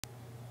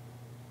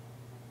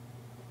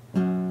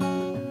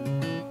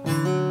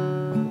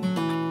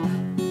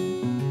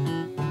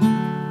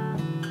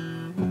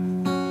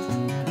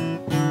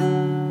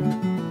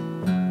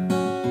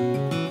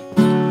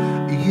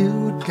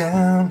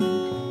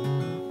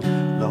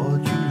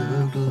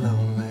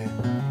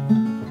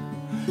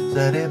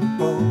that it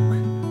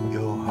broke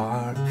your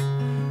heart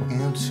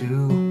in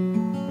two.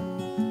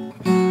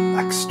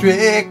 Like a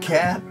stray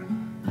cat,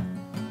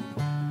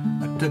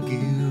 I took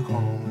you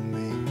home with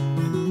me.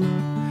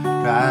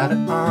 Try to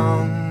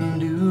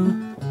undo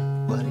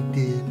what he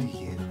did to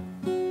you.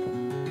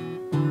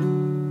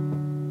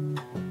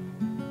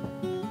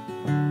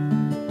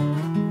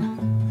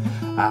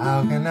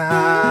 How can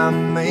I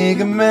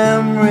make a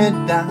memory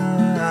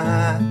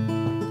die?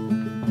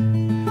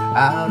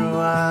 How do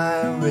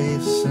I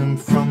erase him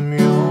from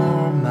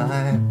your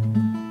mind?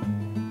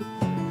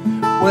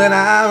 When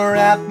I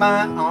wrap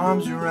my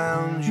arms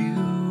around you,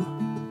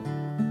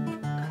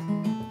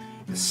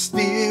 you're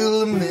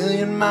still a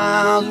million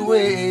miles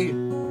away.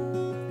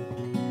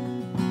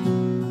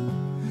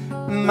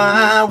 Am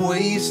I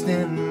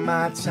wasting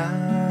my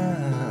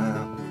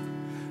time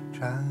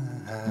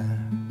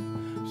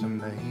trying to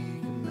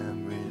make a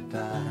memory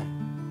die?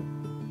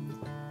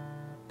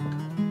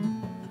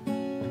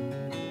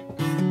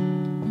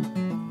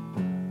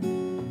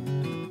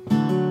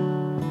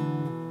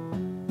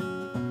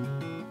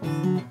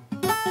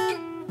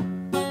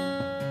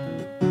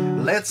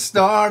 Let's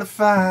start a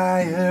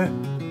fire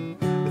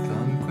with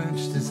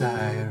unquenched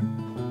desire.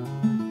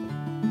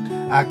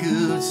 I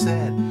could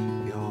set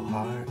your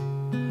heart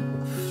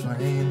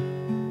aflame.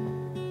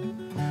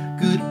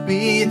 Could it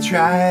be you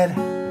tried,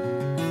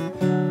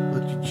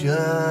 but you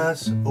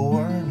just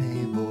weren't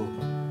able?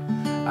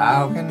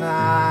 How can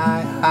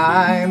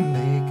I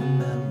make a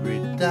memory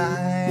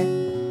die?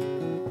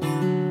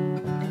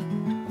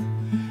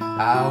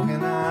 How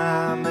can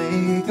I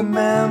make a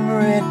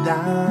memory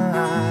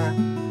die?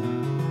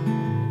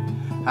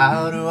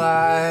 How do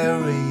I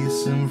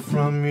erase him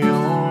from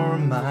your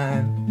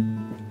mind?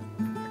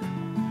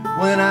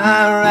 When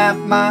I wrap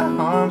my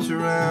arms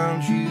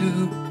around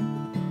you,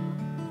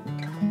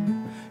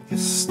 you're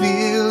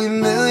still a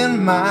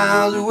million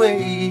miles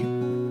away.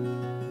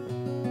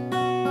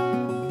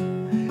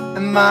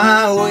 Am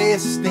I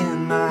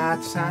wasting my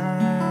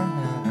time